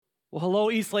Well,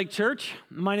 hello, Eastlake Church.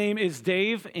 My name is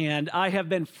Dave, and I have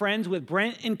been friends with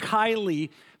Brent and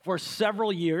Kylie for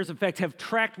several years. In fact, have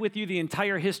tracked with you the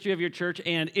entire history of your church,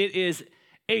 and it is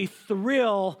a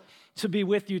thrill to be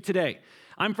with you today.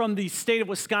 I'm from the state of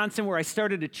Wisconsin, where I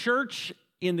started a church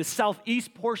in the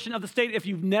southeast portion of the state. If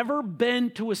you've never been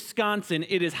to Wisconsin,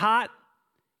 it is hot,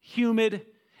 humid,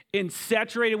 and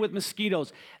saturated with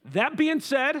mosquitoes. That being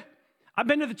said, I've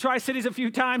been to the Tri-Cities a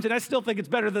few times, and I still think it's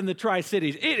better than the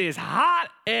Tri-Cities. It is hot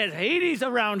as Hades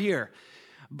around here,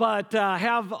 but I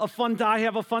have a fun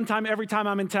time every time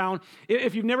I'm in town.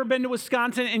 If you've never been to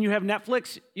Wisconsin and you have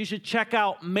Netflix, you should check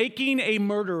out Making a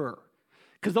Murderer,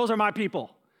 because those are my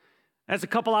people. That's a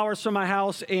couple hours from my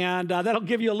house, and that'll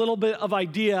give you a little bit of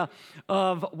idea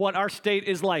of what our state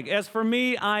is like. As for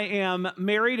me, I am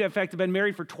married. In fact, I've been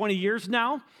married for 20 years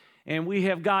now, and we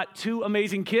have got two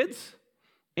amazing kids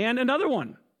and another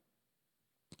one.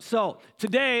 So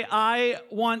today I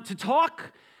want to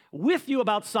talk with you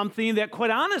about something that,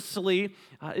 quite honestly,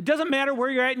 it doesn't matter where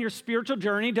you're at in your spiritual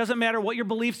journey, it doesn't matter what your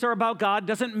beliefs are about God,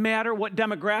 doesn't matter what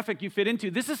demographic you fit into.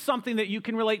 This is something that you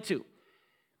can relate to,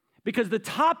 because the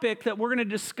topic that we're going to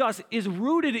discuss is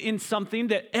rooted in something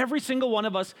that every single one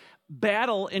of us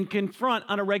battle and confront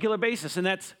on a regular basis, and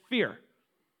that's fear.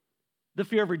 The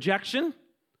fear of rejection,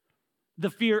 the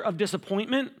fear of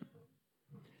disappointment,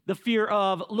 the fear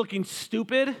of looking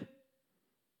stupid,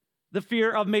 the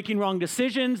fear of making wrong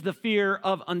decisions, the fear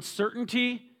of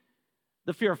uncertainty,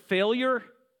 the fear of failure,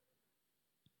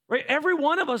 right? Every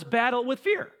one of us battle with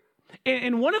fear.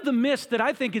 And one of the myths that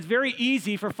I think is very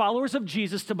easy for followers of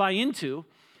Jesus to buy into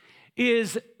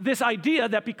is this idea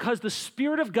that because the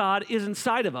Spirit of God is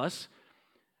inside of us,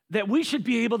 that we should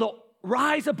be able to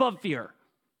rise above fear,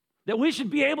 that we should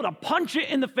be able to punch it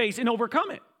in the face and overcome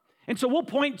it. And so we'll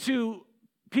point to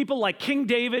people like King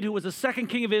David, who was the second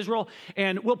king of Israel,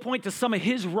 and we'll point to some of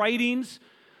his writings,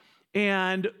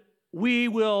 and we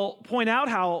will point out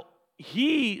how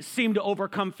he seemed to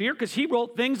overcome fear, because he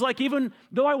wrote things like, even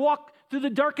though I walk through the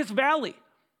darkest valley,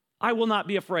 I will not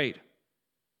be afraid.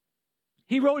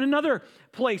 He wrote in another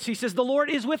place, he says, the Lord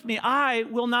is with me, I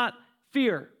will not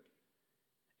fear.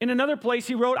 In another place,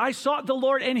 he wrote, I sought the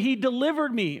Lord, and he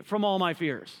delivered me from all my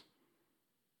fears.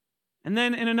 And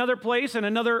then in another place, in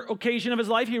another occasion of his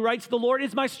life, he writes, the Lord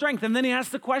is my strength. And then he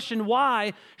asks the question,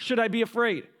 why should I be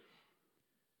afraid?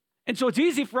 And so it's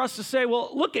easy for us to say, well,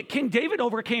 look at King David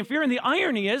overcame fear. And the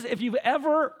irony is, if you've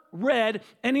ever read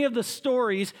any of the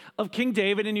stories of King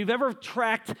David and you've ever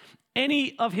tracked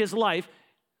any of his life,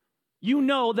 you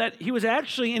know that he was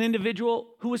actually an individual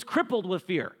who was crippled with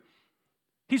fear.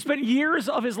 He spent years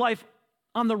of his life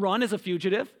on the run as a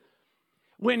fugitive.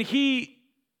 When he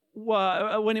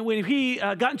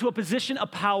got into a position of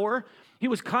power, he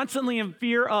was constantly in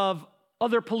fear of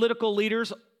other political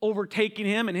leaders overtaking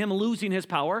him and him losing his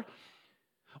power.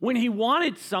 When he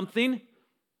wanted something,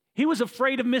 he was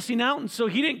afraid of missing out, and so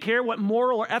he didn't care what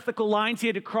moral or ethical lines he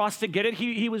had to cross to get it.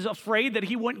 He was afraid that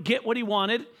he wouldn't get what he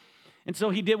wanted, and so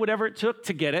he did whatever it took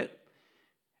to get it.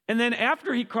 And then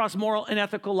after he crossed moral and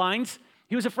ethical lines,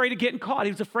 he was afraid of getting caught.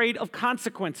 He was afraid of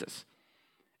consequences.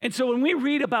 And so when we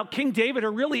read about King David,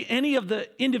 or really any of the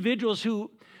individuals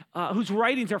whose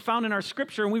writings are found in our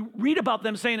scripture, and we read about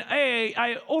them saying, hey,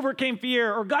 I overcame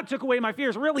fear, or God took away my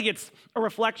fears, really it's a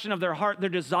reflection of their heart, their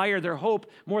desire, their hope,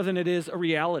 more than it is a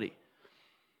reality.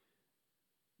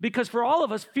 Because for all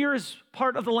of us, fear is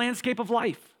part of the landscape of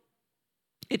life.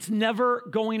 It's never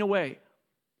going away.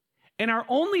 And our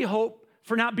only hope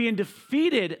for not being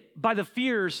defeated by the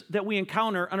fears that we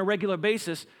encounter on a regular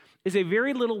basis is a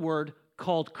very little word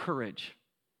called courage.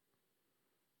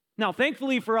 Now,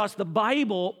 thankfully for us, the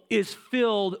Bible is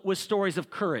filled with stories of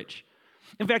courage.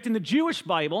 In fact, in the Jewish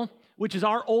Bible, which is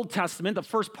our Old Testament, the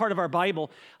first part of our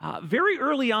Bible, very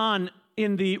early on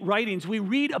in the writings, we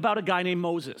read about a guy named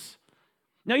Moses.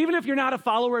 Now, even if you're not a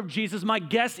follower of Jesus, my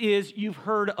guess is you've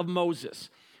heard of Moses.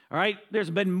 All right?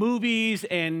 There's been movies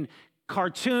and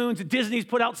cartoons. Disney's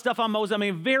put out stuff on Moses. I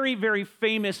mean, very, very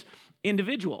famous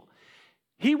individual.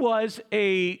 He was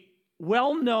a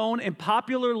well-known and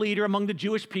popular leader among the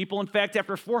Jewish people. In fact,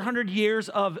 after 400 years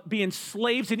of being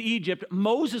slaves in Egypt,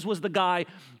 Moses was the guy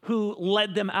who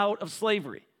led them out of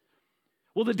slavery.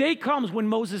 Well, the day comes when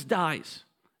Moses dies.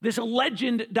 This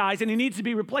legend dies, and he needs to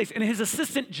be replaced. And his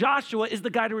assistant Joshua is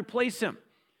the guy to replace him.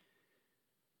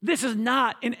 This is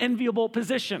not an enviable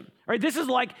position. Right? This is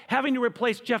like having to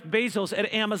replace Jeff Bezos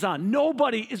at Amazon.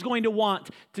 Nobody is going to want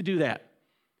to do that.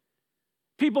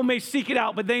 People may seek it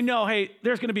out, but they know, hey,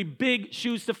 there's going to be big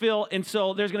shoes to fill, and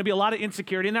so there's going to be a lot of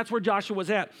insecurity, and that's where Joshua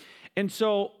was at. And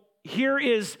so here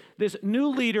is this new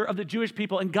leader of the Jewish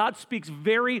people, and God speaks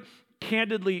very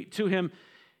candidly to him.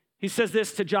 He says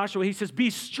this to Joshua. He says, "Be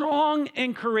strong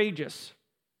and courageous.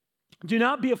 Do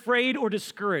not be afraid or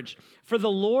discouraged, for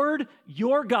the Lord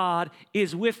your God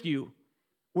is with you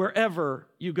wherever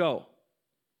you go."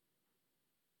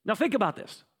 Now think about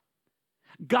this.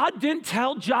 God didn't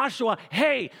tell Joshua,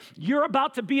 hey, you're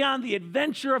about to be on the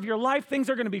adventure of your life. Things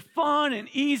are going to be fun and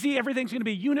easy. Everything's going to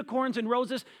be unicorns and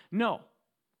roses. No.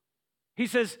 He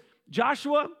says,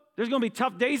 Joshua, there's going to be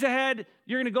tough days ahead.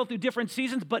 You're going to go through different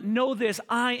seasons, but know this,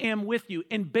 I am with you.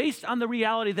 And based on the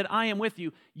reality that I am with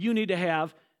you, you need to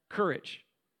have courage.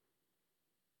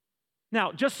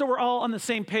 Now, just so we're all on the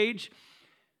same page,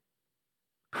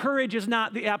 courage is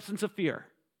not the absence of fear.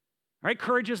 Right?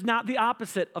 Courage is not the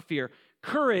opposite of fear.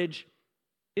 Courage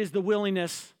is the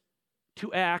willingness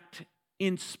to act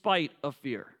in spite of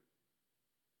fear.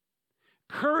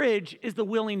 Courage is the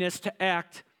willingness to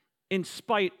act in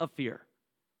spite of fear.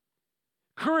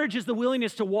 Courage is the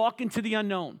willingness to walk into the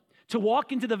unknown, to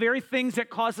walk into the very things that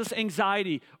cause us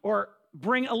anxiety or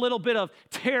bring a little bit of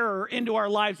terror into our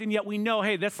lives, and yet we know,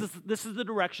 hey, this is the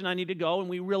direction I need to go, and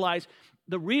we realize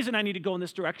the reason I need to go in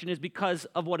this direction is because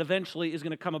of what eventually is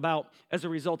going to come about as a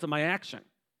result of my action.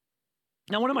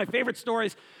 Now, one of my favorite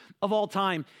stories of all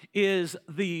time is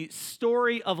the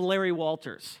story of Larry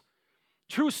Walters.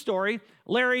 True story.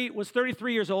 Larry was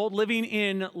 33 years old, living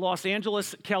in Los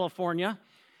Angeles, California,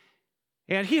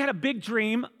 and he had a big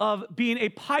dream of being a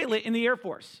pilot in the Air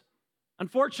Force.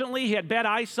 Unfortunately, he had bad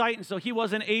eyesight, and so he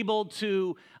wasn't able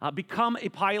to become a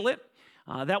pilot.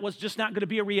 That was just not going to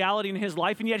be a reality in his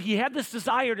life, and yet he had this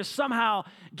desire to somehow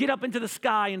get up into the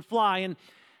sky and fly. And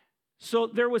so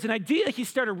there was an idea he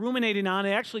started ruminating on.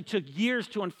 It actually took years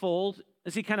to unfold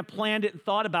as he kind of planned it and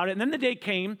thought about it. And then the day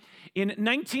came in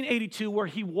 1982 where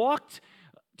he walked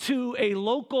to a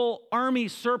local Army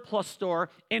surplus store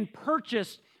and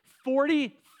purchased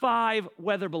 45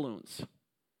 weather balloons.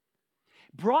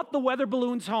 Brought the weather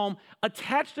balloons home,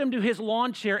 attached them to his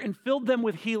lawn chair, and filled them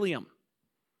with helium.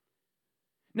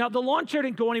 Now, the lawn chair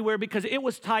didn't go anywhere because it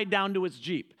was tied down to his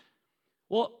Jeep.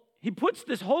 Well, he puts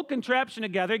this whole contraption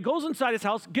together, goes inside his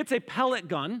house, gets a pellet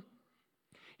gun.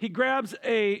 He grabs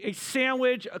a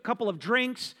sandwich, a couple of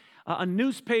drinks, a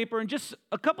newspaper, and just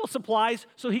a couple of supplies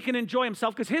so he can enjoy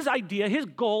himself, because his idea, his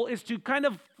goal is to kind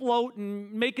of float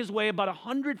and make his way about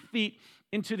 100 feet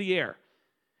into the air.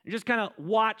 And just kind of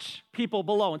watch people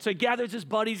below. And so he gathers his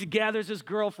buddies, he gathers his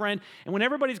girlfriend, and when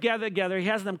everybody's gathered together, he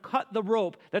has them cut the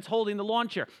rope that's holding the lawn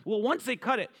chair. Well, once they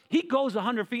cut it, he goes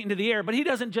 100 feet into the air, but he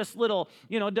doesn't just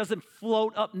doesn't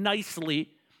float up nicely.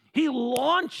 He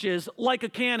launches like a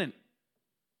cannon.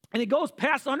 And he goes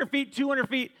past 100 feet, 200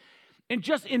 feet, and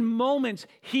just in moments,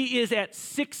 he is at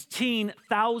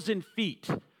 16,000 feet.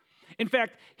 In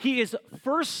fact, he is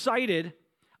first sighted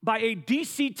by a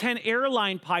DC-10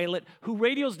 airline pilot who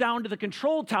radios down to the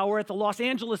control tower at the Los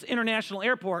Angeles International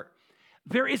Airport.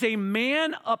 There is a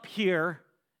man up here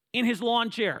in his lawn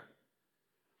chair.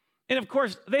 And of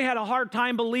course, they had a hard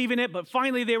time believing it, but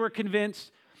finally they were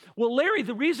convinced. Well, Larry,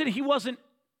 the reason he wasn't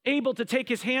able to take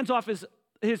his hands off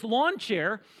his lawn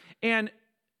chair and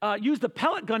use the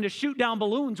pellet gun to shoot down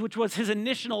balloons, which was his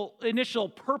initial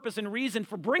purpose and reason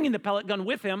for bringing the pellet gun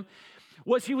with him,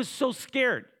 was he was so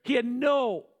scared. He had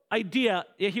no idea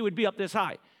he would be up this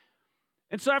high.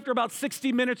 And so after about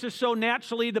 60 minutes or so,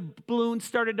 naturally, the balloon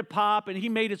started to pop, and he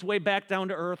made his way back down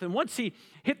to earth. And once he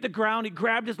hit the ground, he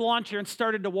grabbed his lawn chair and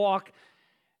started to walk.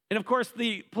 And of course,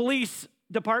 the police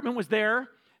department was there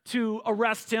to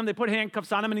arrest him. They put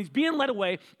handcuffs on him, and he's being led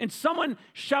away. And someone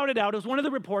shouted out, it was one of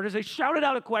the reporters, they shouted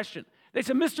out a question. They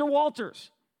said, "Mr. Walters,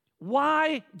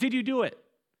 why did you do it?"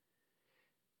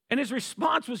 And his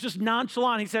response was just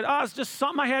nonchalant. He said, "It's just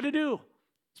something I had to do.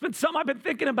 It's been something I've been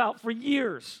thinking about for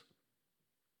years."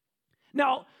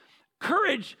 Now,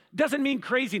 courage doesn't mean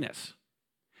craziness.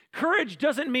 Courage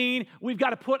doesn't mean we've got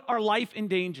to put our life in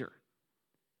danger.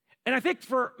 And I think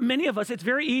for many of us, it's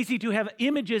very easy to have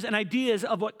images and ideas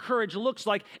of what courage looks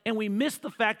like, and we miss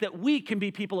the fact that we can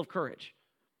be people of courage.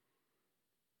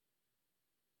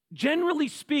 Generally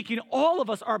speaking, all of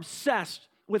us are obsessed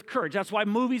with courage. That's why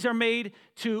movies are made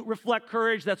to reflect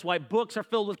courage. That's why books are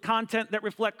filled with content that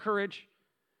reflect courage.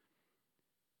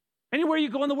 Anywhere you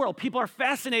go in the world, people are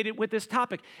fascinated with this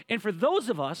topic. And for those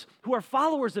of us who are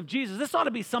followers of Jesus, this ought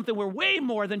to be something we're way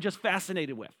more than just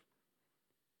fascinated with.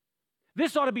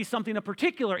 This ought to be something of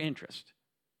particular interest.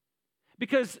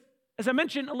 Because, as I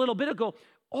mentioned a little bit ago,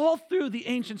 all through the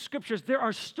ancient scriptures, there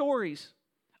are stories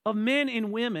of men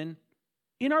and women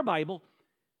in our Bible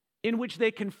in which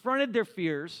they confronted their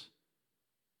fears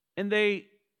and they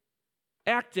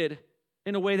acted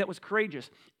in a way that was courageous.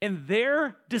 And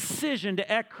their decision to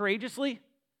act courageously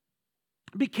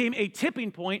became a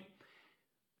tipping point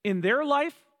in their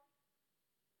life,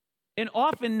 and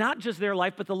often not just their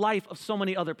life, but the life of so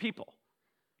many other people.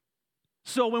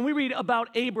 So when we read about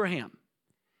Abraham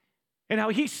and how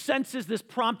he senses this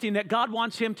prompting that God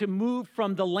wants him to move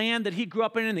from the land that he grew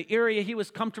up in the area he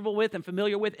was comfortable with and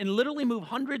familiar with, and literally move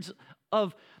hundreds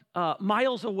of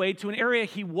miles away to an area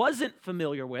he wasn't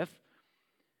familiar with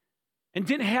and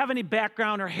didn't have any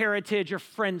background or heritage or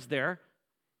friends there.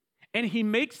 And he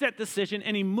makes that decision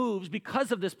and he moves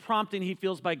because of this prompting he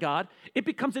feels by God. It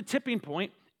becomes a tipping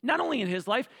point, not only in his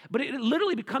life, but it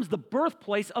literally becomes the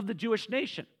birthplace of the Jewish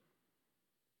nation.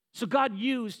 So God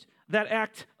used that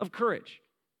act of courage.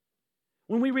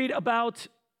 When we read about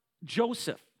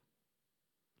Joseph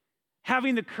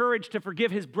having the courage to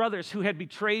forgive his brothers who had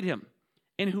betrayed him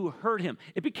and who hurt him,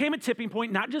 it became a tipping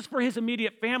point, not just for his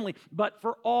immediate family, but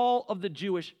for all of the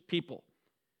Jewish people.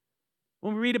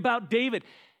 When we read about David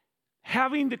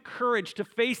having the courage to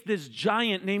face this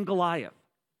giant named Goliath,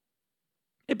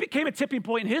 it became a tipping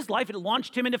point in his life. It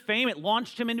launched him into fame. It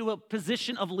launched him into a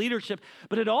position of leadership.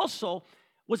 But it also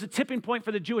was a tipping point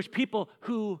for the Jewish people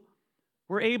who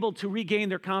were able to regain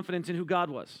their confidence in who God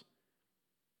was.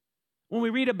 When we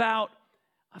read about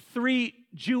 3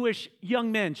 Jewish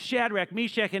young men, Shadrach,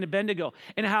 Meshach, and Abednego,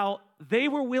 and how they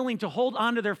were willing to hold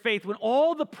on to their faith when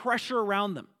all the pressure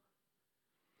around them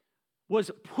was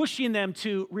pushing them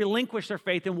to relinquish their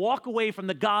faith and walk away from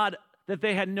the God that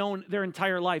they had known their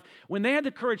entire life. When they had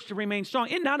the courage to remain strong,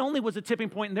 it not only was a tipping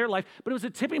point in their life, but it was a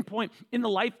tipping point in the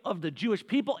life of the Jewish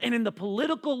people and in the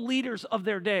political leaders of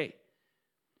their day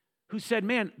who said,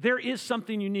 man, there is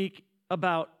something unique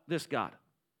about this God.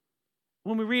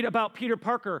 When we read about Peter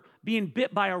Parker being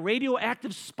bit by a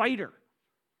radioactive spider,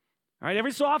 all right,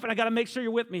 every so often, I got to make sure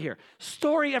you're with me here.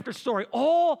 Story after story,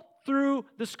 all through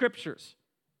the scriptures,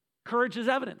 courage is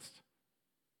evidenced.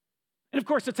 And of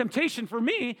course, the temptation for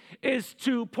me is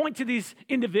to point to these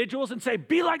individuals and say,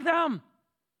 be like them.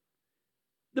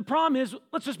 The problem is,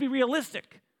 let's just be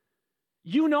realistic.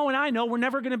 You know and I know we're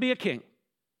never going to be a king.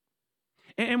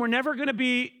 And we're never going to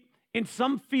be in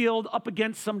some field up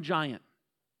against some giant.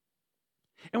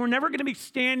 And we're never going to be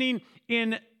standing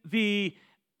in the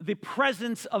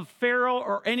presence of Pharaoh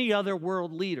or any other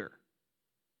world leader.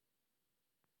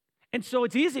 And so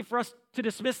it's easy for us to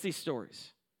dismiss these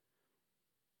stories.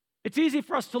 It's easy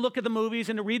for us to look at the movies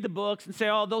and to read the books and say,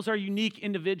 oh, those are unique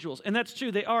individuals. And that's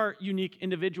true, they are unique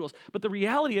individuals. But the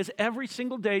reality is, every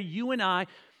single day, you and I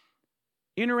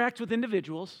interact with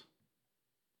individuals,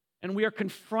 and we are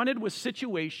confronted with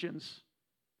situations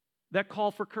that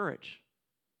call for courage.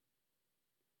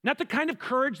 Not the kind of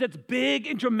courage that's big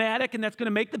and dramatic and that's going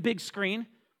to make the big screen.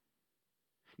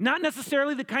 Not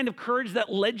necessarily the kind of courage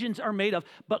that legends are made of,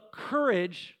 but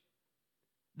courage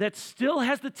that still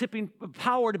has the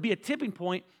power to be a tipping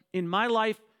point in my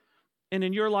life and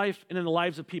in your life and in the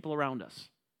lives of people around us.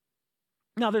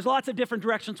 Now, there's lots of different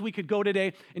directions we could go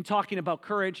today in talking about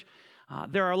courage.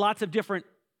 There are lots of different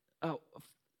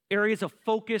areas of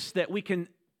focus that we can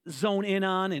zone in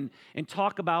on and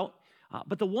talk about.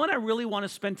 But the one I really want to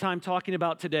spend time talking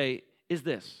about today is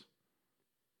this: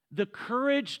 the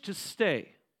courage to stay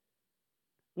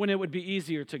when it would be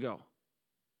easier to go.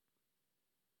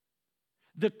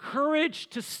 The courage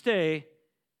to stay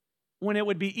when it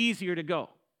would be easier to go.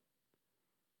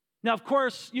 Now, of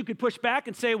course, you could push back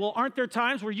and say, well, aren't there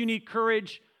times where you need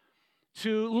courage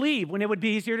to leave when it would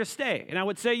be easier to stay? And I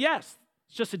would say, yes,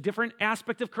 it's just a different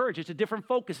aspect of courage. It's a different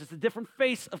focus. It's a different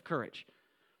face of courage,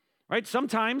 right?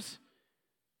 Sometimes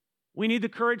we need the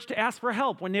courage to ask for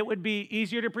help when it would be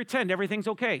easier to pretend everything's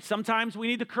okay. Sometimes we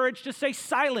need the courage to stay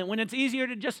silent when it's easier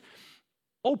to just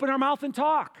open our mouth and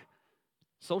talk.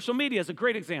 Social media is a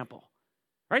great example,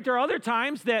 right? There are other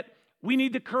times that we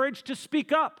need the courage to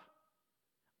speak up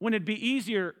when it'd be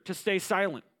easier to stay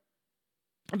silent.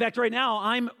 In fact, right now,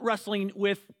 I'm wrestling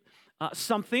with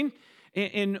something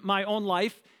in my own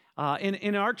life,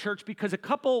 in our church, because a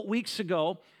couple weeks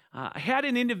ago, I had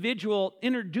an individual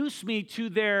introduce me to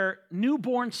their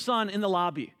newborn son in the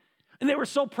lobby. And they were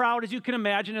so proud, as you can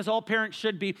imagine, as all parents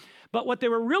should be. But what they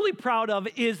were really proud of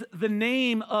is the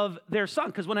name of their son.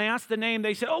 Because when I asked the name,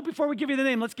 they said, oh, before we give you the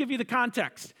name, let's give you the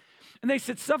context. And they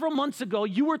said, several months ago,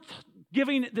 you were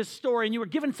giving this story, and you were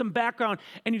giving some background,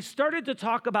 and you started to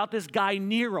talk about this guy,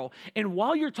 Nero. And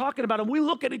while you're talking about him, we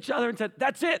look at each other and said,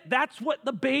 that's it. That's what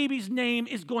the baby's name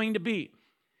is going to be.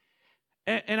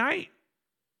 And I,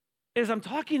 as I'm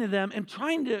talking to them, am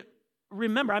trying to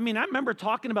remember. I remember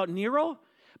talking about Nero,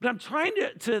 but I'm trying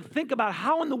to think about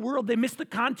how in the world they missed the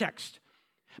context.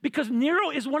 Because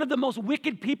Nero is one of the most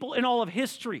wicked people in all of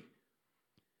history.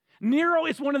 Nero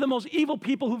is one of the most evil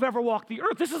people who've ever walked the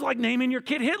earth. This is like naming your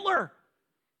kid Hitler.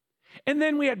 And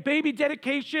then we had baby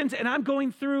dedications, and I'm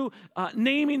going through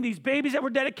naming these babies that we're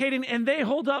dedicating, and they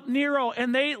hold up Nero,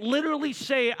 and they literally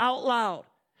say out loud,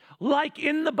 like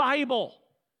in the Bible.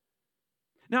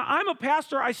 Now, I'm a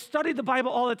pastor. I study the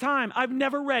Bible all the time. I've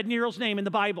never read Nero's name in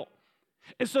the Bible.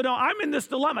 And so now I'm in this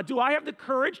dilemma. Do I have the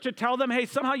courage to tell them, hey,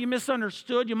 somehow you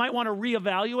misunderstood, you might want to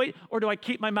reevaluate, or do I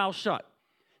keep my mouth shut?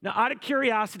 Now, out of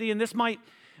curiosity, and this might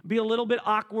be a little bit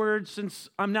awkward since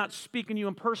I'm not speaking to you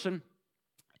in person,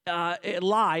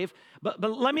 live, but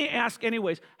let me ask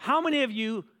anyways, how many of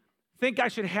you think I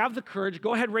should have the courage,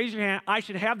 go ahead, raise your hand, I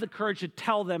should have the courage to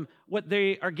tell them what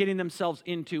they are getting themselves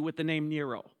into with the name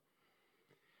Nero?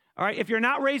 All right, if you're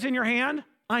not raising your hand,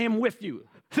 I am with you.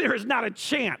 There is not a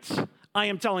chance I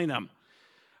am telling them.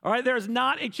 All right, there's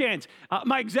not a chance.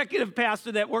 My executive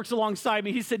pastor that works alongside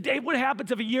me, he said, Dave, what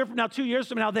happens if a year from now, 2 years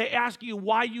from now, they ask you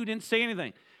why you didn't say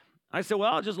anything? I said,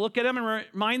 well, I'll just look at them and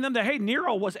remind them that, hey,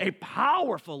 Nero was a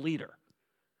powerful leader.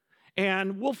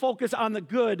 And we'll focus on the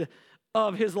good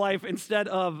of his life instead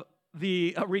of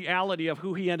the reality of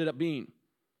who he ended up being.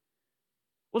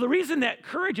 Well, the reason that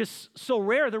courage is so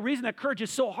rare, the reason that courage is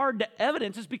so hard to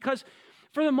evidence is because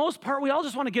for the most part, we all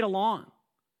just want to get along.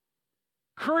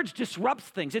 Courage disrupts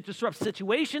things. It disrupts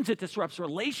situations. It disrupts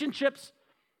relationships.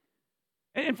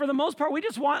 And for the most part, we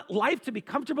just want life to be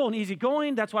comfortable and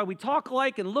easygoing. That's why we talk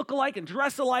alike and look alike and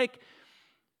dress alike.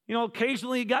 You know,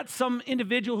 occasionally you got some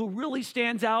individual who really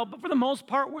stands out, but for the most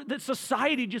part, the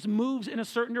society just moves in a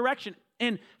certain direction.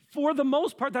 And for the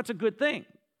most part, that's a good thing.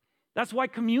 That's why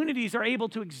communities are able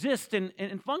to exist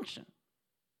and function.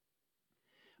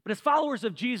 But as followers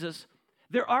of Jesus,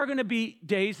 there are going to be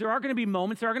days, there are going to be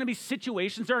moments, there are going to be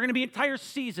situations, there are going to be entire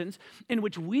seasons in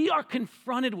which we are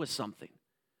confronted with something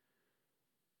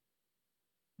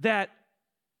that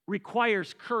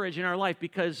requires courage in our life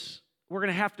because we're going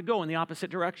to have to go in the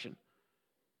opposite direction.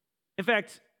 In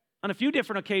fact, on a few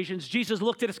different occasions, Jesus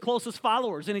looked at his closest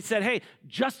followers and he said, hey,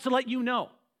 just to let you know,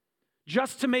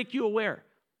 just to make you aware,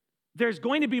 there's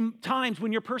going to be times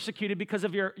when you're persecuted because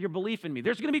of your belief in me.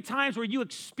 There's going to be times where you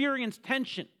experience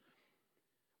tension,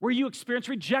 where you experience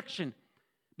rejection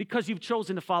because you've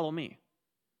chosen to follow me.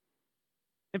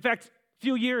 In fact, a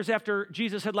few years after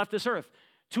Jesus had left this earth,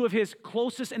 two of his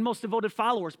closest and most devoted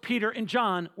followers, Peter and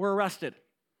John, were arrested.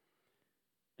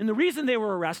 And the reason they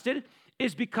were arrested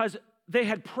is because they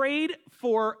had prayed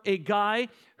for a guy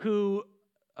who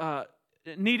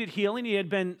needed healing. He had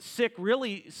been sick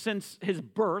really since his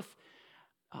birth.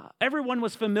 Everyone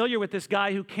was familiar with this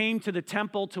guy who came to the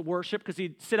temple to worship because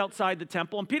he'd sit outside the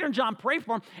temple. And Peter and John prayed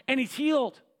for him, and he's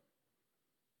healed.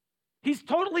 He's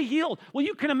totally healed. Well,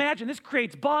 you can imagine this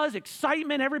creates buzz,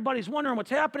 excitement. Everybody's wondering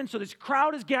what's happening. So this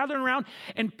crowd is gathering around,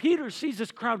 and Peter sees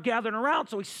this crowd gathering around,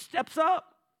 so he steps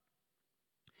up.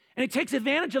 And he takes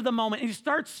advantage of the moment, and he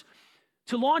starts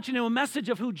to launch into a message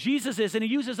of who Jesus is, and he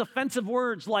uses offensive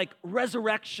words like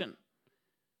resurrection.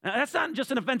 Now, that's not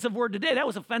just an offensive word today. That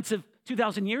was offensive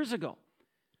 2,000 years ago.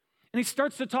 And he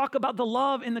starts to talk about the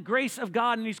love and the grace of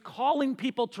God, and he's calling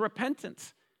people to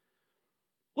repentance.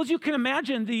 Well, as you can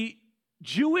imagine, the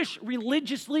Jewish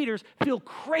religious leaders feel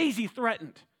crazy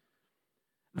threatened.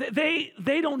 They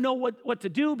don't know what to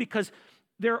do because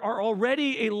there are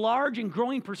already a large and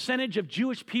growing percentage of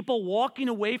Jewish people walking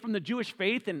away from the Jewish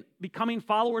faith and becoming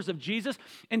followers of Jesus.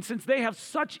 And since they have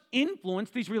such influence,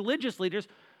 these religious leaders,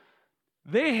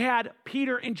 they had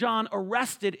Peter and John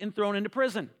arrested and thrown into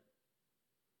prison.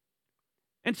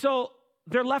 And so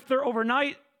they're left there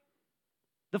overnight.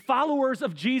 The followers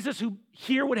of Jesus who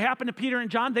hear what happened to Peter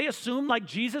and John, they assume, like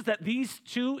Jesus, that these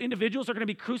two individuals are going to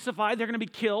be crucified, they're going to be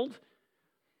killed.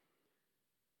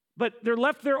 But they're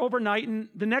left there overnight, and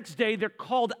the next day they're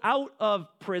called out of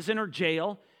prison or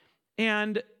jail,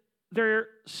 and they're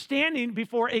standing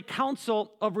before a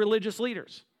council of religious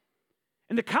leaders.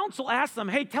 And the council asks them,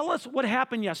 hey, tell us what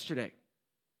happened yesterday.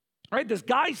 All right, this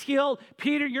guy's healed.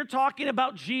 Peter, you're talking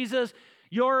about Jesus.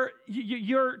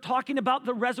 You're talking about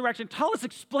the resurrection. Tell us,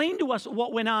 explain to us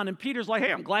what went on. And Peter's like,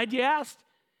 hey, I'm glad you asked.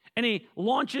 And he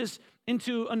launches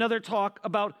into another talk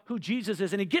about who Jesus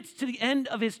is. And he gets to the end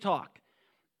of his talk,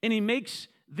 and he makes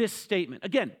this statement.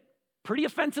 Again, pretty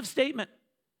offensive statement.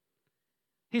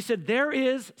 He said, there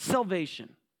is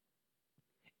salvation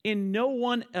in no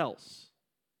one else.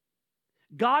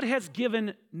 God has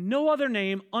given no other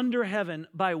name under heaven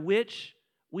by which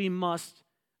we must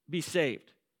be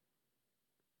saved.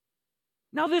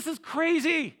 Now, this is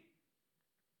crazy.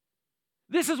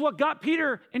 This is what got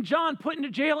Peter and John put into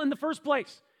jail in the first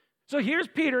place. So here's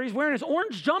Peter. He's wearing his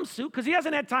orange jumpsuit because he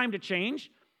hasn't had time to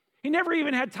change. He never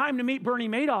even had time to meet Bernie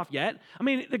Madoff yet. I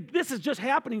mean, this is just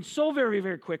happening so very,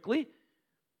 very quickly.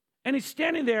 And he's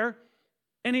standing there,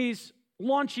 and he's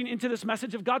launching into this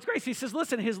message of God's grace. He says,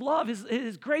 listen, his love,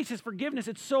 his grace, his forgiveness,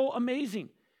 it's so amazing.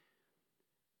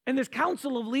 And this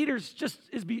council of leaders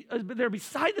they're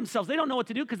beside themselves. They don't know what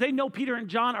to do because they know Peter and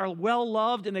John are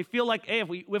well-loved, and they feel like, hey,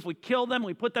 if we kill them,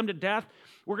 we put them to death,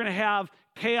 we're going to have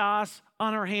chaos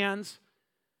on our hands.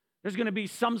 There's going to be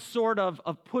some sort of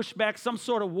pushback, some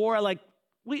sort of war. Like,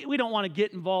 we don't want to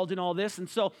get involved in all this. And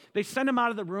so they send them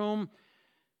out of the room.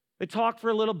 They talk for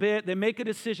a little bit. They make a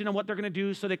decision on what they're going to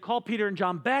do. So they call Peter and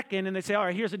John back in, and they say, all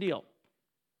right, here's the deal.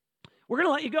 We're going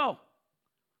to let you go.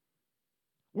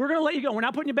 We're going to let you go. We're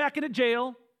not putting you back into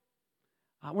jail.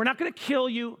 We're not going to kill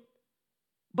you,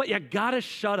 but you got to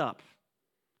shut up.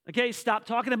 Okay, stop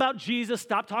talking about Jesus,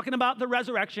 stop talking about the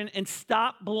resurrection, and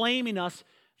stop blaming us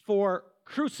for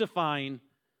crucifying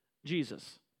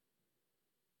Jesus.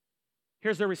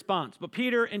 Here's their response. But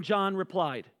Peter and John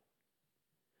replied,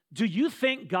 do you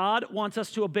think God wants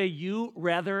us to obey you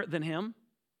rather than him?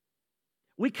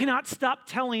 We cannot stop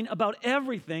telling about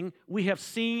everything we have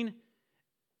seen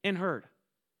and heard.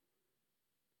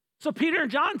 So Peter and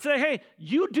John say, hey,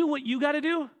 you do what you got to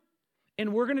do,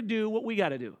 and we're going to do what we got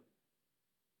to do.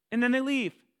 And then they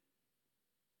leave.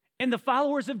 And the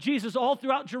followers of Jesus all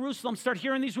throughout Jerusalem start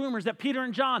hearing these rumors that Peter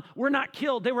and John were not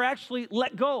killed. They were actually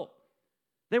let go.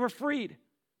 They were freed.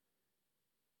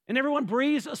 And everyone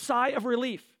breathes a sigh of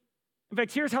relief. In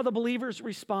fact, here's how the believers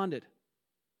responded.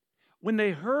 When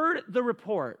they heard the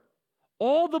report,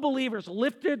 all the believers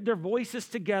lifted their voices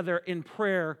together in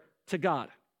prayer to God.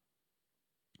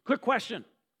 Quick question.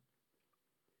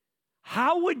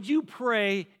 How would you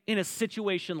pray in a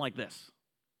situation like this?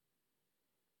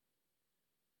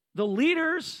 The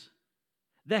leaders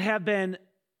that have been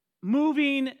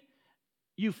moving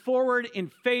you forward in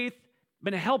faith,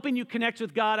 been helping you connect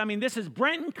with God. I mean, this is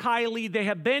Brent and Kylie. They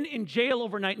have been in jail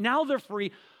overnight. Now they're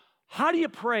free. How do you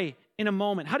pray in a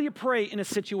moment? How do you pray in a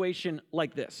situation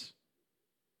like this?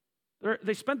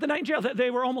 They spent the night in jail.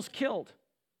 They were almost killed.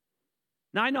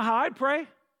 Now I know how I'd pray.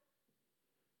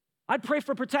 I'd pray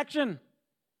for protection,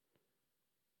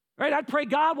 right? I'd pray,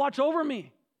 God, watch over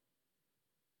me.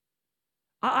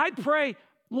 I'd pray,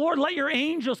 Lord, let your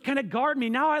angels kind of guard me.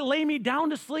 Now I lay me down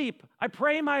to sleep. I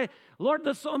pray, my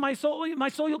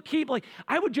soul you'll keep. Like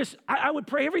I would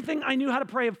pray everything I knew how to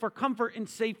pray for comfort and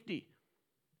safety,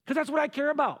 because that's what I care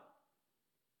about.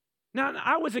 Now,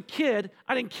 I was a kid.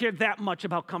 I didn't care that much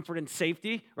about comfort and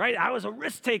safety, right? I was a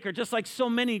risk taker, just like so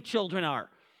many children are.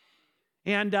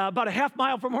 And about a half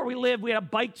mile from where we lived, we had a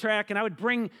bike track, and I would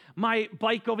bring my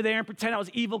bike over there and pretend I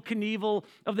was Evel Knievel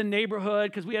of the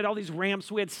neighborhood because we had all these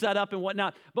ramps we had set up and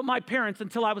whatnot. But my parents,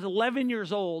 until I was 11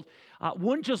 years old,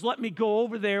 wouldn't just let me go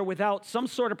over there without some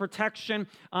sort of protection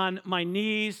on my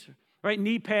knees, right?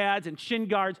 Knee pads and shin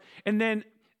guards. And then,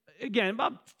 again,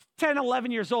 about 10,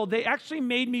 11 years old, they actually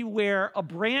made me wear a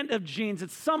brand of jeans that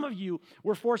some of you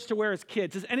were forced to wear as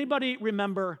kids. Does anybody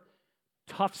remember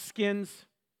Tough Skins?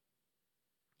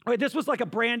 All right, this was like a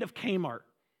brand of Kmart. All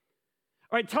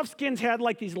right, Tough Skins had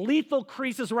like these lethal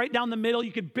creases right down the middle.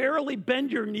 You could barely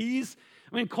bend your knees.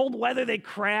 I mean, cold weather, they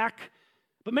crack.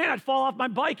 But man, I'd fall off my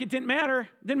bike. It didn't matter.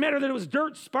 It didn't matter that it was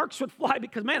dirt. Sparks would fly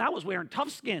because, man, I was wearing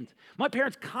Tough Skins. My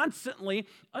parents constantly,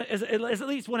 at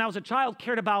least when I was a child,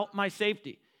 cared about my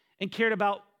safety and cared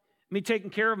about me taking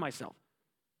care of myself.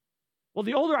 Well,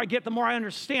 the older I get, the more I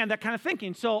understand that kind of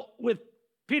thinking. So with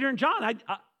Peter and John,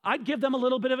 I'd give them a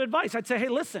little bit of advice. I'd say, hey,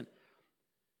 listen,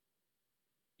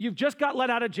 you've just got let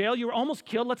out of jail. You were almost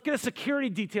killed. Let's get a security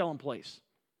detail in place.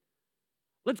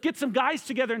 Let's get some guys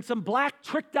together in some black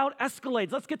tricked out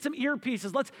Escalades. Let's get some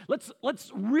earpieces.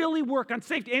 Let's really work on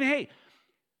safety. And hey,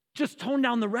 just tone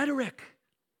down the rhetoric.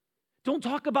 Don't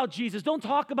talk about Jesus. Don't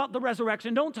talk about the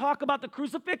resurrection. Don't talk about the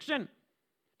crucifixion.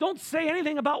 Don't say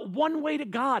anything about one way to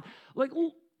God. Like,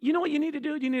 you know what you need to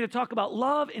do? You need to talk about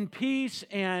love and peace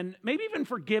and maybe even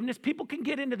forgiveness. People can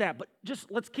get into that, but just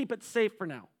let's keep it safe for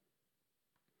now.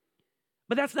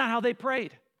 But that's not how they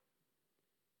prayed.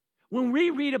 When we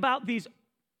read about these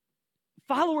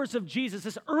followers of Jesus,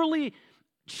 this early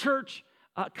church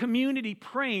community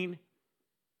praying,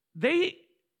 they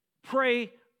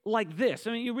pray like this.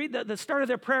 I mean, you read the start of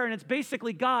their prayer, and it's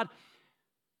basically, God,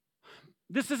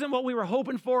 this isn't what we were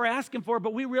hoping for or asking for,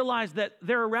 but we realize that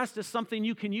their arrest is something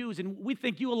you can use, and we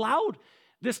think you allowed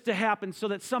this to happen so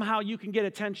that somehow you can get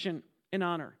attention and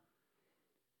honor.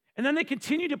 And then they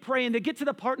continue to pray, and they get to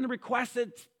the part in the request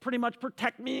that's pretty much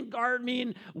protect me and guard me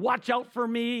and watch out for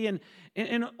me and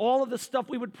all of the stuff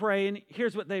we would pray. And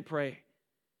here's what they pray.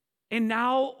 And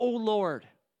now, O Lord,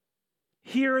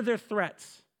 hear their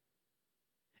threats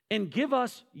and give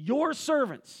us, your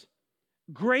servants,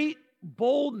 great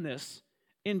boldness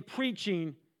in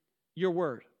preaching your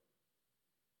word.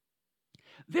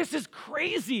 This is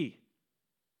crazy.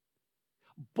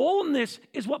 Boldness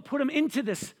is what put them into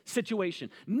this situation.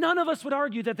 None of us would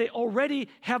argue that they already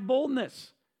have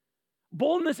boldness.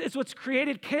 Boldness is what's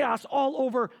created chaos all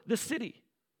over the city.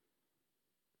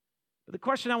 But the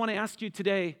question I want to ask you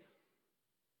today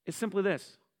is simply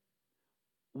this.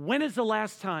 When is the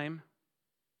last time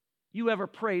you ever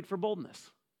prayed for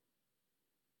boldness?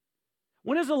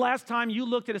 When is the last time you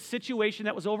looked at a situation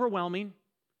that was overwhelming?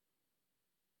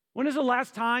 When is the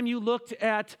last time you looked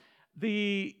at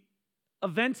the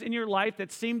events in your life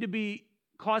that seemed to be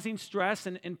causing stress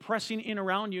and pressing in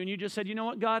around you, and you just said, you know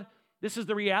what, God, this is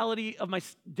the reality of my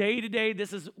day-to-day.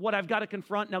 This is what I've got to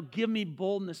confront. Now give me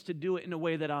boldness to do it in a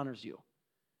way that honors you.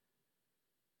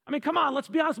 I mean, come on, let's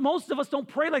be honest. Most of us don't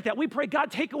pray like that. We pray,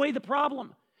 God, take away the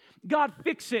problem. God,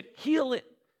 fix it, heal it.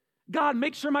 God,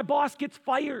 make sure my boss gets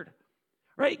fired.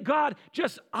 Right? God,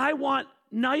 I want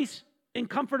nice and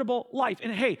comfortable life.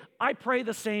 And hey, I pray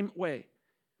the same way.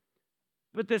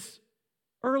 But this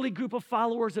early group of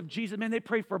followers of Jesus, man, they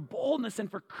prayed for boldness and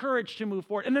for courage to move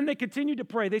forward. And then they continued to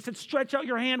pray. They said, stretch out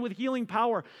your hand with healing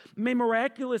power. May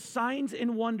miraculous signs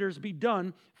and wonders be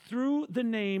done through the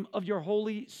name of your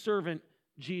holy servant,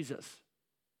 Jesus.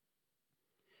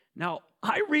 Now,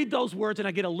 I read those words and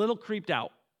I get a little creeped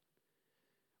out.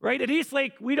 Right? At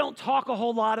Eastlake, we don't talk a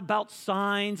whole lot about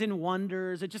signs and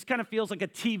wonders. It just kind of feels like a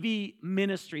TV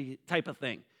ministry type of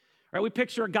thing. Right? We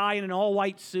picture a guy in an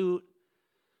all-white suit,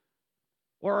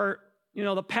 or,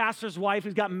 the pastor's wife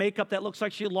who's got makeup that looks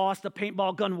like she lost a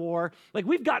paintball gun war. Like,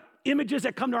 we've got images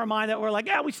that come to our mind that we're like,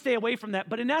 we stay away from that.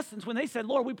 But in essence, when they said,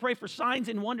 Lord, we pray for signs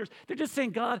and wonders, they're just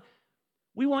saying, God,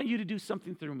 we want you to do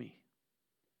something through me.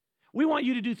 We want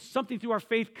you to do something through our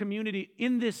faith community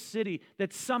in this city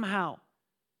that somehow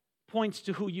points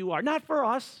to who you are. Not for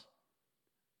us,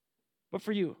 but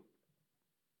for you.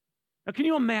 Now, can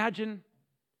you imagine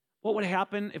what would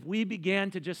happen if we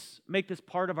began to just make this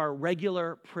part of our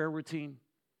regular prayer routine?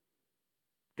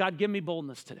 God, give me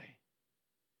boldness today.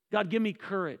 God, give me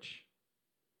courage.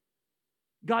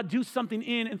 God, do something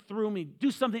in and through me. Do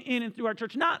something in and through our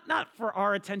church. Not for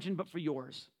our attention, but for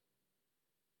yours.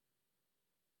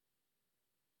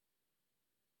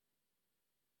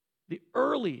 The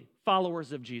early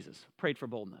followers of Jesus prayed for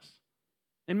boldness.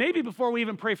 And maybe before we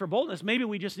even pray for boldness, maybe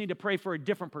we just need to pray for a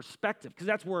different perspective, because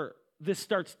that's where this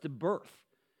starts to birth.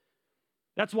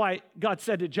 That's why God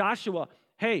said to Joshua,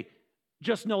 hey,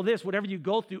 just know this, whatever you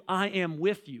go through, I am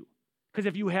with you. Because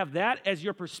if you have that as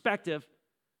your perspective,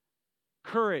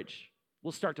 courage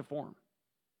will start to form.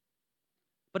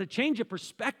 But a change of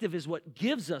perspective is what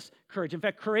gives us courage. In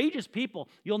fact, courageous people,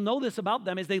 you'll know this about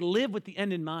them, is they live with the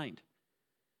end in mind.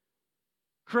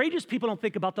 Courageous people don't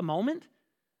think about the moment,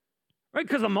 right?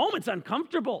 Because the moment's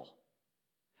uncomfortable.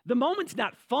 The moment's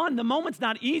not fun. The moment's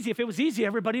not easy. If it was easy,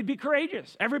 everybody'd be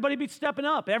courageous. Everybody'd be stepping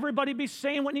up. Everybody'd be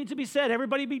saying what needs to be said.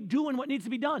 Everybody'd be doing what needs to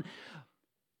be done.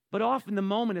 But often the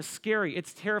moment is scary.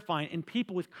 It's terrifying. And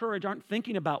people with courage aren't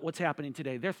thinking about what's happening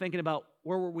today. They're thinking about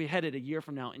where were we headed a year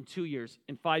from now, in 2 years,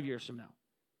 in 5 years from now.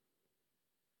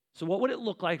 So what would it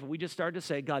look like if we just started to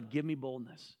say, God, give me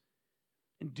boldness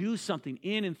and do something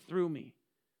in and through me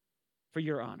for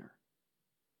your honor?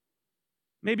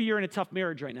 Maybe you're in a tough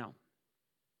marriage right now,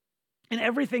 and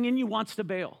everything in you wants to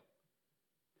bail,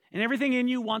 and everything in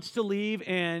you wants to leave,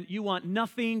 and you want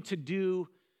nothing to do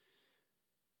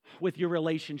with your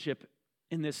relationship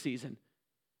in this season.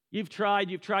 You've tried,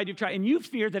 and you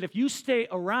fear that if you stay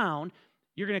around,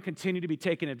 you're going to continue to be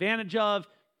taken advantage of.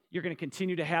 You're going to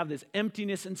continue to have this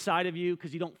emptiness inside of you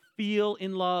because you don't feel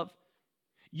in love.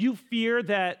 You fear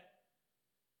that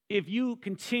if you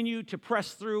continue to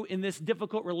press through in this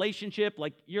difficult relationship,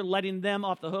 like you're letting them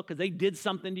off the hook because they did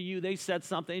something to you, they said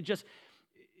something,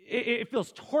 it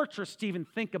feels torturous to even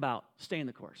think about staying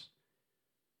the course.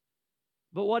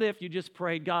 But what if you just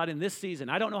prayed, God, in this season,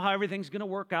 I don't know how everything's going to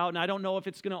work out, and I don't know if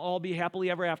it's going to all be happily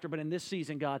ever after, but in this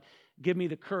season, God, give me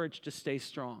the courage to stay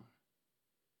strong.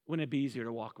 Wouldn't it be easier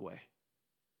to walk away?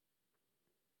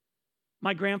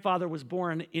 My grandfather was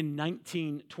born in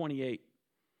 1928.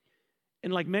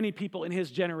 And like many people in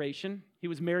his generation, he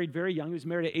was married very young. He was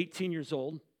married at 18 years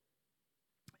old.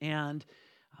 And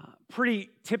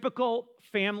pretty typical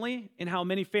family in how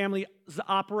many families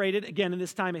operated, again, in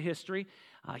this time of history.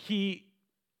 He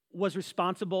was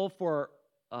responsible for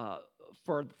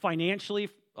financially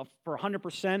for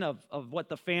 100% of what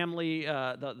the family,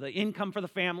 the income for the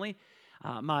family.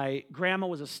 My grandma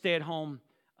was a stay-at-home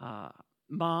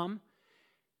mom.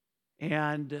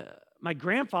 And my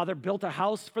grandfather built a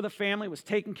house for the family, was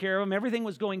taking care of them. Everything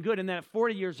was going good. And then at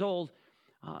 40 years old,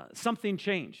 something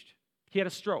changed. He had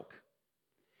a stroke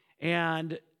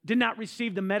and did not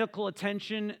receive the medical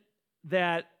attention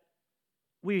that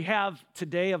we have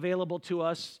today available to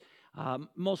us.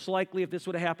 Most likely, if this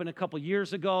would have happened a couple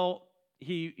years ago,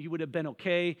 he would have been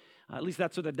okay. At least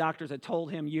that's what the doctors had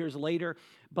told him years later.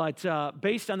 But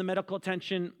based on the medical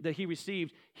attention that he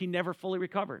received, he never fully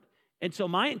recovered. And so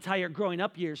my entire growing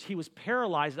up years, he was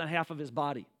paralyzed on half of his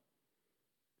body.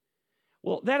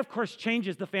 Well, that, of course,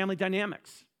 changes the family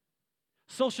dynamics.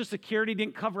 Social Security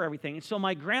didn't cover everything. And so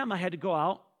my grandma had to go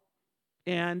out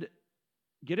and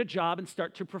get a job and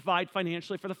start to provide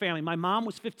financially for the family. My mom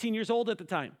was 15 years old at the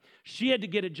time. She had to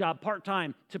get a job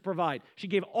part-time to provide. She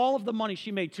gave all of the money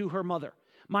she made to her mother.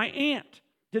 My aunt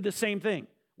did the same thing.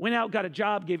 Went out, got a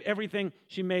job, gave everything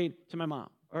she made to my mom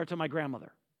or to my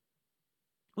grandmother.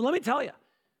 Well, let me tell you,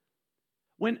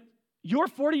 when you're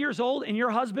 40 years old and your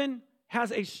husband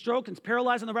has a stroke and is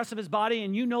paralyzed on the rest of his body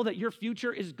and you know that your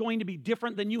future is going to be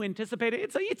different than you anticipated,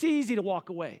 it's easy to walk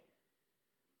away.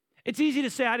 It's easy to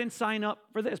say, I didn't sign up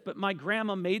for this, but my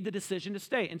grandma made the decision to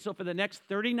stay. And so for the next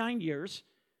 39 years,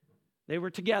 they were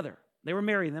together. They were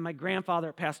married, and then my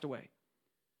grandfather passed away.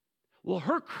 Well,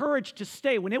 her courage to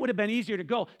stay when it would have been easier to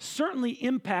go certainly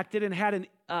impacted and had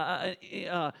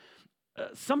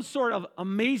some sort of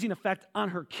amazing effect on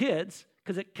her kids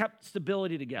because it kept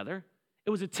stability together. It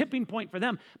was a tipping point for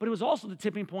them, but it was also the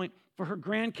tipping point for her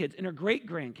grandkids and her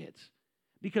great-grandkids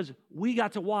because we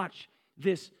got to watch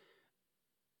this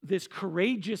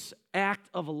courageous act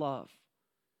of love.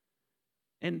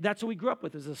 And that's what we grew up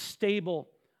with, is a stable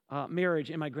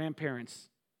marriage in my grandparents'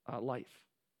 life.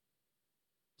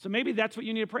 So maybe that's what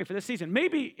you need to pray for this season.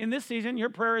 Maybe in this season, your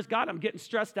prayer is, God, I'm getting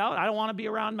stressed out. I don't want to be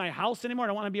around my house anymore. I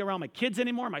don't want to be around my kids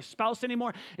anymore, my spouse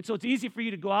anymore. And so it's easy for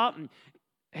you to go out and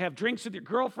have drinks with your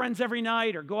girlfriends every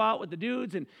night or go out with the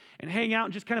dudes and hang out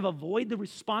and just kind of avoid the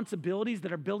responsibilities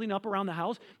that are building up around the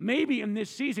house. Maybe in this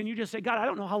season you just say, God, I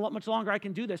don't know how much longer I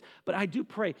can do this, but I do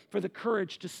pray for the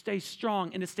courage to stay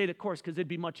strong and to stay the course because it'd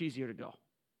be much easier to go.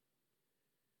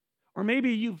 Or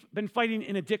maybe you've been fighting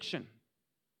an addiction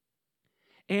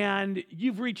and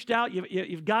you've reached out,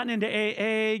 you've gotten into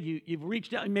AA, you've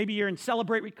reached out, maybe you're in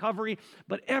Celebrate Recovery,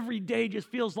 but every day just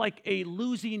feels like a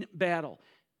losing battle.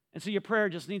 And so your prayer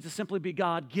just needs to simply be,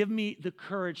 God, give me the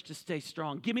courage to stay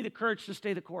strong. Give me the courage to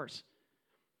stay the course.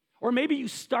 Or maybe you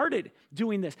started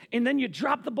doing this, and then you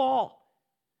dropped the ball.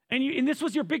 And this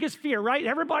was your biggest fear, right?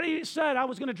 Everybody said I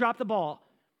was going to drop the ball.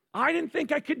 I didn't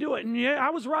think I could do it, and yeah, I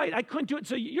was right. I couldn't do it.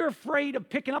 So you're afraid of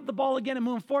picking up the ball again and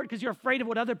moving forward because you're afraid of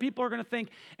what other people are going to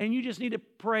think, and you just need to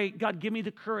pray, God, give me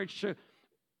the courage to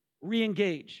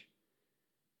re-engage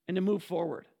and to move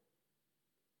forward.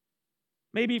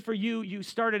 Maybe for you, you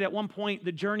started at one point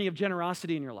the journey of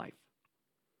generosity in your life.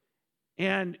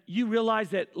 And you realize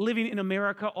that living in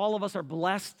America, all of us are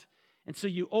blessed. And so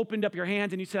you opened up your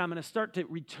hands and you said, I'm going to start to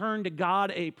return to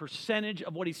God a percentage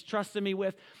of what he's trusted me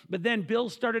with. But then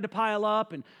bills started to pile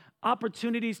up and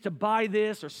opportunities to buy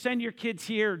this or send your kids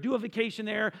here or do a vacation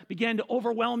there began to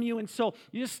overwhelm you. And so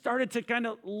you just started to kind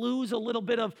of lose a little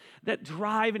bit of that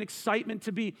drive and excitement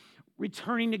to be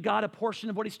returning to God a portion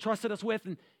of what he's trusted us with.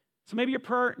 And so maybe your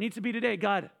prayer needs to be today,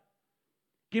 God,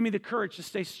 give me the courage to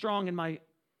stay strong in my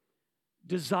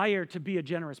desire to be a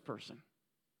generous person.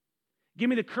 Give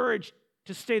me the courage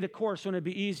to stay the course when it'd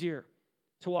be easier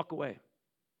to walk away.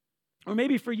 Or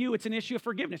maybe for you, it's an issue of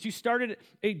forgiveness. You started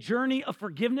a journey of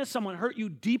forgiveness. Someone hurt you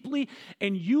deeply,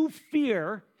 and you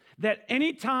fear that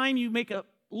anytime you make a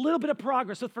little bit of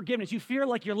progress with forgiveness, you fear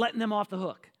like you're letting them off the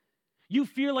hook. You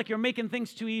feel like you're making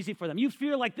things too easy for them. You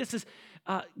feel like this is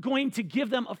going to give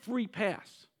them a free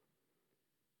pass.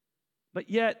 But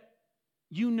yet,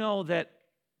 you know that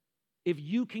if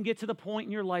you can get to the point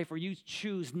in your life where you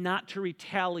choose not to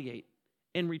retaliate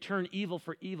and return evil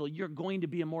for evil, you're going to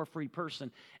be a more free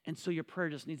person. And so your prayer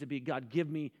just needs to be, God, give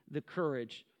me the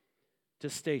courage to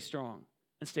stay strong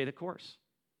and stay the course.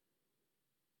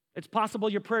 It's possible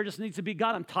your prayer just needs to be,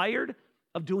 God, I'm tired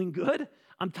of doing good.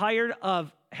 I'm tired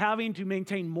of having to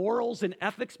maintain morals and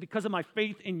ethics because of my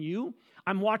faith in you.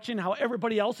 I'm watching how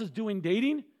everybody else is doing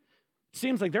dating. It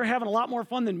seems like they're having a lot more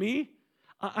fun than me.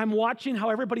 I'm watching how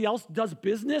everybody else does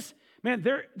business. Man,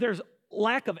 there's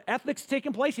lack of ethics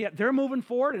taking place, yet they're moving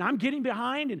forward and I'm getting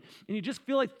behind, and you just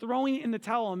feel like throwing in the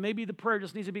towel, and maybe the prayer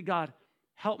just needs to be, God,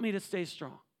 help me to stay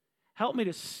strong. Help me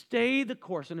to stay the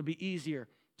course, and it'll be easier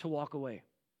to walk away.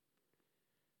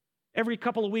 Every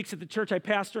couple of weeks at the church I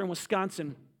pastor in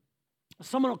Wisconsin,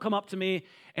 someone will come up to me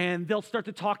and they'll start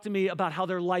to talk to me about how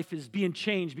their life is being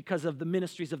changed because of the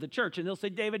ministries of the church. And they'll say,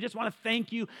 Dave, I just want to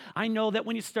thank you. I know that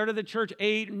when you started the church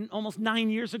 8, almost 9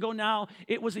 years ago now,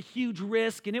 it was a huge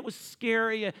risk and it was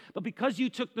scary. But because you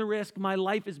took the risk, my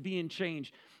life is being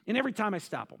changed. And every time I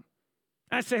stop them,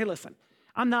 I say, hey, listen,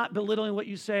 I'm not belittling what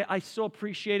you say. I so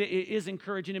appreciate it. It is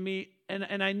encouraging to me.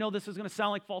 And I know this is going to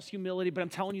sound like false humility, but I'm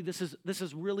telling you, this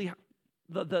is really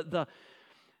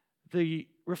the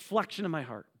reflection of my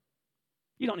heart.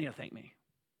 You don't need to thank me.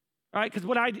 All right? Because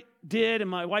what I did and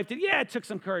my wife did, yeah, it took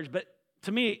some courage, but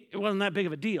to me, it wasn't that big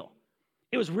of a deal.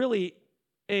 It was really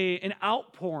an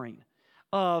outpouring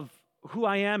of who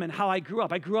I am and how I grew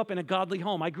up. I grew up in a godly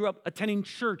home. I grew up attending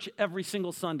church every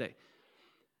single Sunday.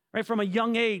 Right? From a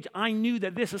young age, I knew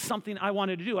that this is something I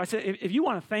wanted to do. I said, if you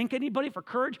want to thank anybody for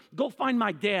courage, go find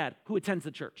my dad who attends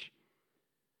the church.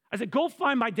 I said, go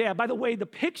find my dad. By the way, the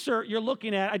picture you're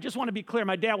looking at, I just want to be clear,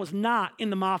 my dad was not in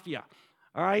the mafia,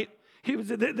 all right?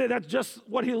 That's just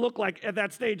what he looked like at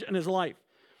that stage in his life.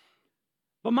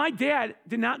 But my dad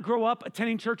did not grow up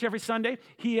attending church every Sunday.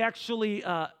 He actually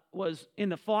was in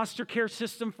the foster care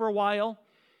system for a while.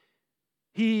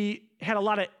 He had a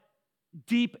lot of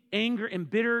deep anger and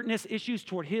bitterness issues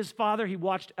toward his father. He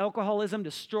watched alcoholism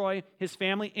destroy his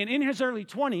family. And in his early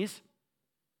 20s,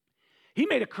 he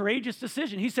made a courageous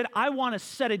decision. He said, I want to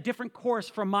set a different course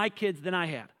for my kids than I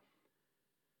had.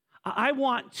 I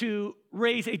want to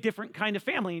raise a different kind of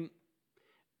family.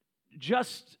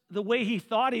 Just the way he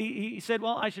thought, he said,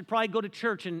 well, I should probably go to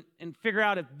church and figure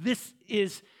out if this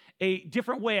is a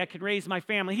different way I could raise my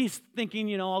family. He's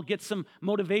thinking, I'll get some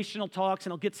motivational talks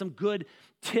and I'll get some good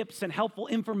tips and helpful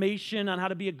information on how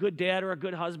to be a good dad or a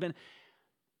good husband.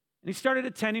 And he started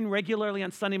attending regularly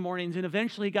on Sunday mornings, and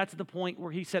eventually he got to the point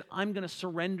where he said, I'm going to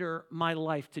surrender my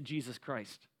life to Jesus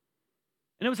Christ.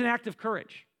 And it was an act of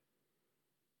courage.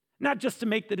 Not just to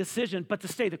make the decision, but to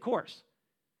stay the course.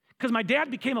 Because my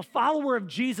dad became a follower of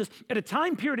Jesus at a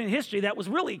time period in history that was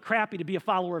really crappy to be a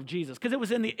follower of Jesus, because it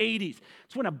was in the 80s.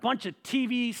 It's when a bunch of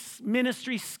TV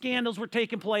ministry scandals were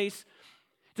taking place.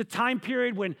 It's a time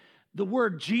period when the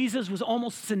word Jesus was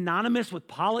almost synonymous with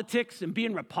politics and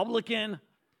being Republican.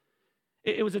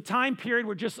 It was a time period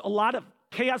where just a lot of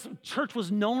chaos. Church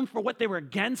was known for what they were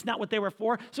against, not what they were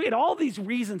for. So he had all these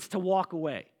reasons to walk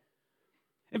away.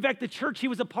 In fact, the church he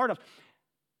was a part of,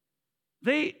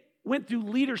 they went through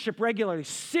leadership regularly,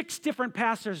 6 different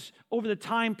pastors over the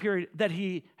time period that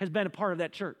he has been a part of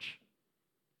that church.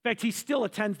 In fact, he still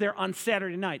attends there on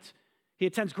Saturday nights. He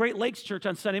attends Great Lakes Church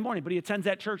on Sunday morning, but he attends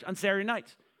that church on Saturday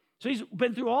nights. So he's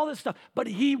been through all this stuff, but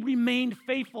he remained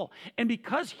faithful. And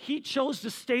because he chose to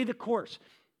stay the course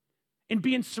and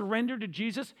being surrendered to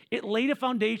Jesus, it laid a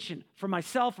foundation for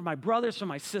myself, for my brothers, for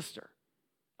my sister.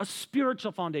 A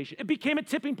spiritual foundation. It became a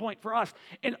tipping point for us.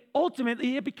 And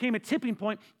ultimately, it became a tipping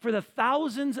point for the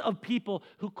thousands of people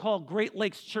who call Great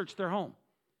Lakes Church their home.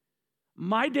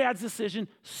 My dad's decision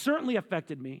certainly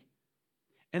affected me.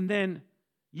 And then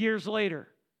years later,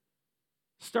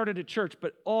 started a church,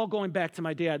 but all going back to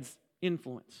my dad's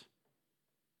influence.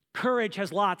 Courage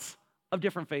has lots of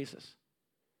different faces.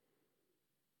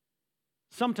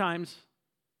 Sometimes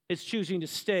it's choosing to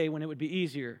stay when it would be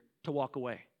easier to walk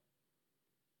away.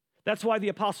 That's why the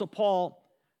Apostle Paul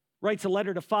writes a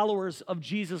letter to followers of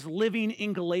Jesus living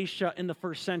in Galatia in the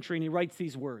first century, and he writes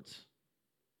these words.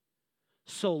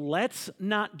 So let's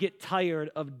not get tired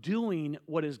of doing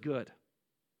what is good.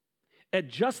 At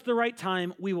just the right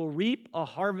time, we will reap a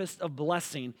harvest of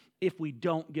blessing if we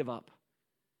don't give up.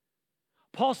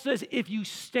 Paul says if you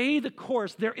stay the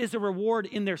course, there is a reward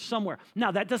in there somewhere.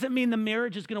 Now, that doesn't mean the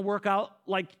marriage is going to work out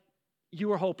like you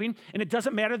were hoping, and it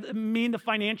doesn't mean the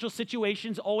financial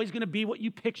situation's always going to be what you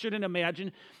pictured and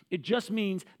imagined. It just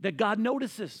means that God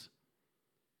notices.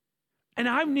 And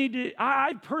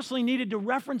I personally needed to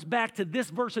reference back to this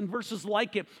verse and verses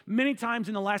like it many times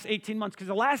in the last 18 months, because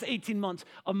the last 18 months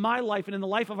of my life and in the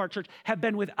life of our church have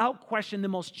been without question the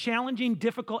most challenging,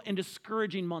 difficult, and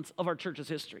discouraging months of our church's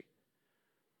history.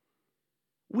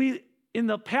 We, in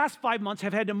the past 5 months,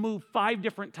 have had to move 5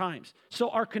 different times. So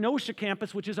our Kenosha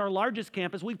campus, which is our largest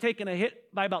campus, we've taken a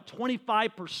hit by about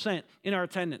 25% in our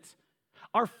attendance.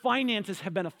 Our finances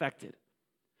have been affected.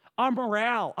 Our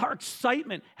morale, our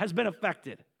excitement has been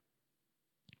affected.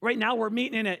 Right now, we're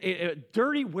meeting in a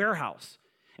dirty warehouse,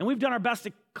 and we've done our best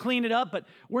to clean it up, but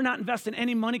we're not investing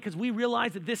any money because we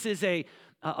realize that this is a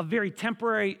very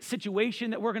temporary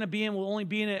situation that we're going to be in. We'll only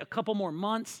be in it a couple more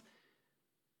months.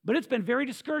 But it's been very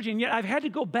discouraging. Yet I've had to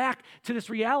go back to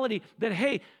this reality that,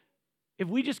 hey, if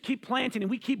we just keep planting and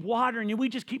we keep watering and we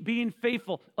just keep being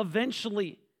faithful,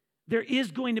 eventually there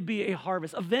is going to be a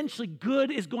harvest. Eventually good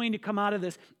is going to come out of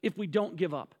this if we don't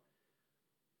give up.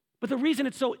 But the reason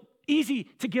it's so easy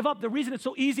to give up, the reason it's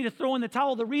so easy to throw in the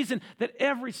towel, the reason that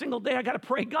every single day I got to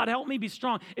pray, God, help me be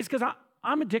strong, is because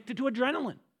I'm addicted to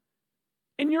adrenaline.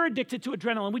 And you're addicted to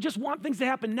adrenaline. We just want things to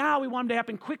happen now. We want them to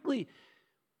happen quickly.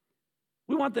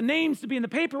 We want the names to be in the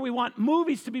paper. We want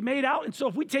movies to be made out. And so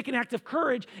if we take an act of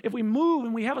courage, if we move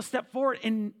and we have a step forward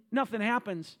and nothing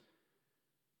happens,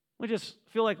 we just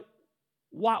feel like,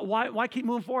 why keep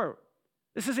moving forward?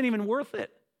 This isn't even worth it.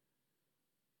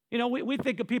 You know, we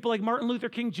think of people like Martin Luther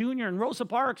King Jr. and Rosa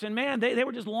Parks, and man, they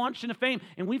were just launched into fame.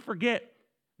 And we forget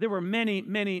there were many,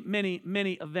 many, many,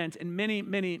 many events and many,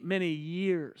 many, many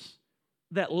years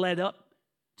that led up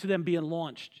to them being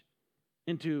launched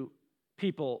into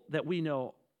people that we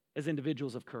know as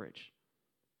individuals of courage.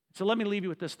 So let me leave you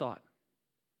with this thought.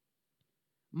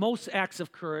 Most acts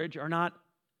of courage are not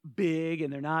big,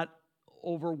 and they're not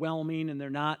overwhelming, and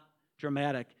they're not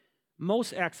dramatic.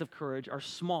 Most acts of courage are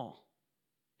small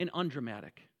and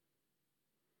undramatic.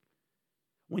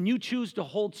 When you choose to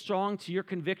hold strong to your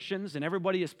convictions and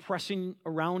everybody is pressing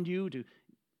around you to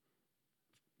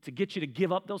get you to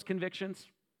give up those convictions,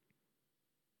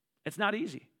 it's not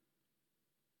easy.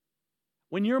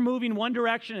 When you're moving one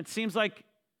direction, it seems like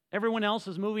everyone else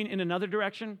is moving in another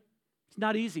direction. It's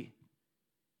not easy.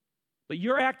 But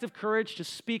your act of courage to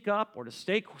speak up or to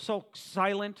stay so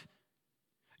silent,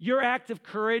 your act of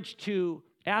courage to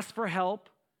ask for help,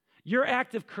 your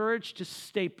act of courage to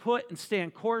stay put and stay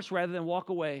on course rather than walk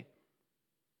away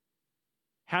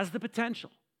has the potential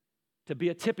to be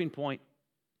a tipping point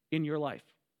in your life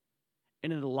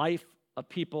and in the life of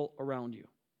people around you.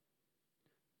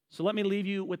 So let me leave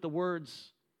you with the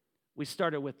words we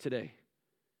started with today.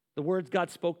 The words God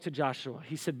spoke to Joshua.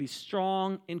 He said, "Be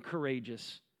strong and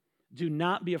courageous. Do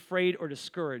not be afraid or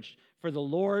discouraged, for the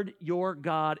Lord your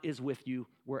God is with you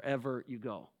wherever you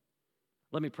go."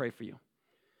 Let me pray for you.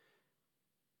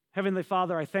 Heavenly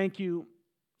Father, I thank you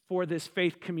for this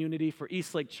faith community, for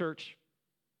Eastlake Church.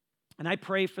 And I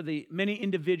pray for the many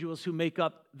individuals who make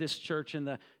up this church and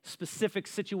the specific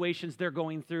situations they're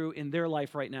going through in their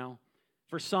life right now.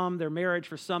 For some, their marriage.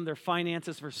 For some, their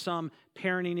finances. For some,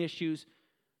 parenting issues.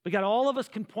 But God, all of us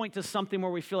can point to something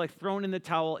where we feel like throwing in the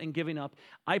towel and giving up.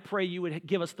 I pray you would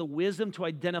give us the wisdom to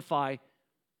identify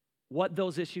what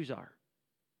those issues are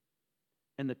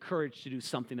and the courage to do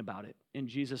something about it. In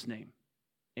Jesus' name,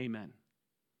 amen.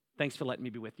 Thanks for letting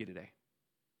me be with you today.